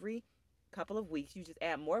then every couple of weeks, you just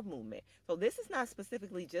add more movement. So this is not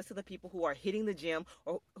specifically just to the people who are hitting the gym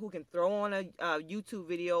or who can throw on a YouTube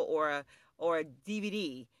video or a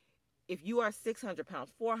DVD. If you are 600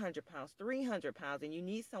 pounds, 400 pounds, 300 pounds, and you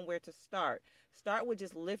need somewhere to start with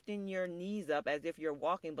just lifting your knees up as if you're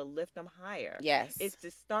walking, but lift them higher. Yes. It's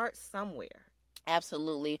to start somewhere.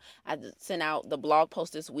 Absolutely. I sent out the blog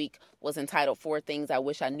post this week, was entitled 4 Things I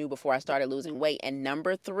Wish I Knew Before I Started Losing Weight. And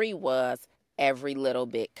number 3 was, every little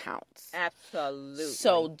bit counts. Absolutely.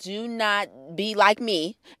 So do not be like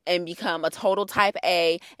me and become a total type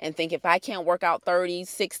A and think, if I can't work out 30,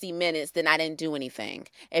 60 minutes, then I didn't do anything.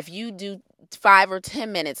 If you do 5 or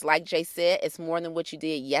 10 minutes, like Jay said, it's more than what you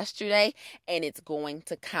did yesterday, and it's going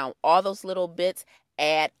to count. All those little bits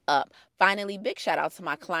add up. Finally, big shout out to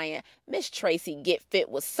my client, Miss Tracy Get Fit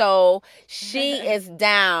with Soul. She is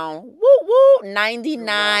down,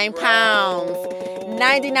 99 pounds.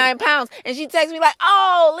 99 pounds. And she texts me like,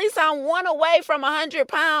 oh, Lisa, I'm 1 away from 100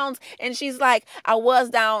 pounds. And she's like, I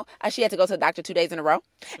was down. She had to go to the doctor 2 days in a row.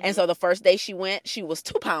 And so the first day she went, she was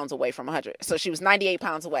 2 pounds away from 100. So she was 98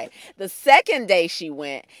 pounds away. The second day she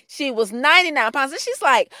went, she was 99 pounds. And she's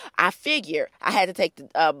like, I figured I had to take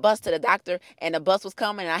the bus to the doctor, and the bus was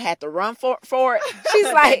coming, and I had to run for it.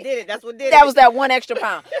 She's like, did it. That's what did it. That was that 1 extra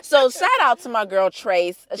pound. So shout out to my girl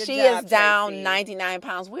Trace. She job, is down Tracy. 99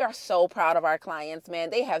 pounds. We are so proud of our clients, man.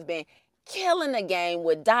 They have been killing the game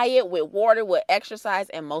with diet, with water, with exercise,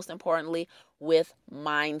 and most importantly, with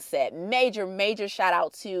mindset. Major shout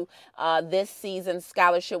out to this season's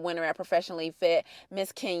scholarship winner at Professionally Fit,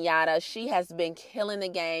 Miss Kenyatta. She has been killing the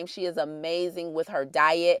game. She is amazing with her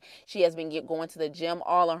diet. She has been going to the gym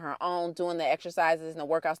all on her own, doing the exercises and the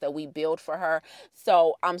workouts that we build for her.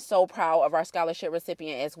 So I'm so proud of our scholarship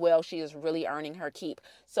recipient as well. She is really earning her keep.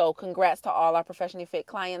 So congrats to all our Professionally Fit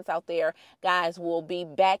clients out there. Guys, we'll be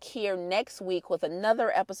back here next week with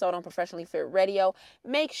another episode on Professionally Fit Radio.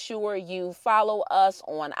 Make sure you follow us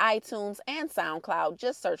on iTunes and SoundCloud.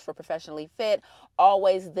 Just search for Professionally Fit.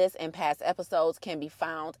 Always, this and past episodes can be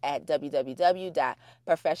found at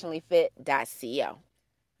www.professionallyfit.co.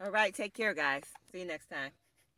 All right, take care, guys. See you next time.